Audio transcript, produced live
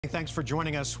Thanks for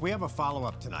joining us. We have a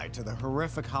follow-up tonight to the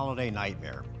horrific holiday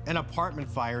nightmare. An apartment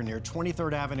fire near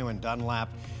 23rd Avenue in Dunlap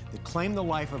that claimed the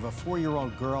life of a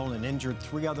 4-year-old girl and injured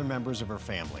 3 other members of her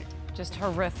family. Just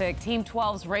horrific. Team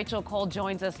 12's Rachel Cole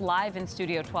joins us live in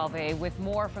Studio 12A with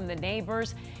more from the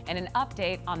neighbors and an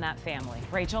update on that family.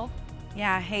 Rachel?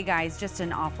 Yeah, hey guys, just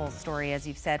an awful story. As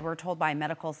you've said, we're told by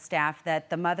medical staff that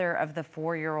the mother of the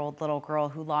 4-year-old little girl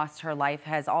who lost her life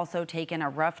has also taken a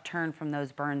rough turn from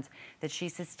those burns that she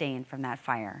sustained from that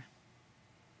fire.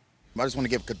 I just want to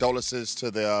give condolences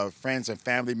to the friends and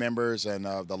family members and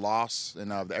the loss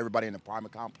and everybody in the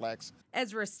apartment complex.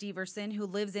 Ezra Steverson, who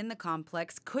lives in the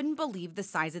complex, couldn't believe the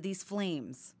size of these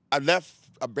flames. I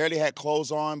barely had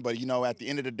clothes on, but you know, at the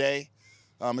end of the day,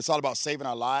 it's all about saving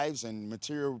our lives, and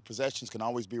material possessions can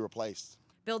always be replaced.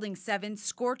 Building 7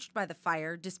 scorched by the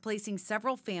fire, displacing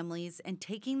several families and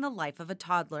taking the life of a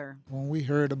toddler. When we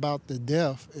heard about the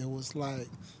death, it was like,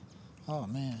 oh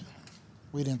man,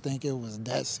 we didn't think it was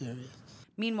that serious.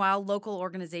 Meanwhile, local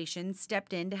organizations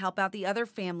stepped in to help out the other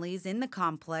families in the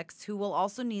complex who will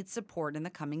also need support in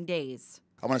the coming days.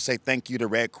 I want to say thank you to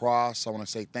Red Cross. I want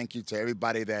to say thank you to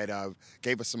everybody that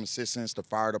gave us some assistance, the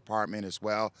fire department as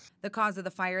well. The cause of the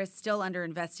fire is still under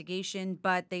investigation,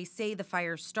 but they say the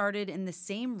fire started in the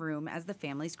same room as the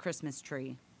family's Christmas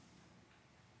tree.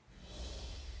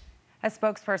 A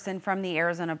spokesperson from the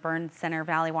Arizona Burn Center,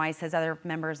 Valley Wise, says other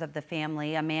members of the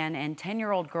family, a man and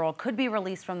 10-year-old girl, could be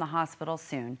released from the hospital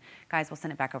soon. Guys, we'll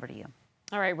send it back over to you.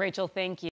 All right, Rachel, thank you.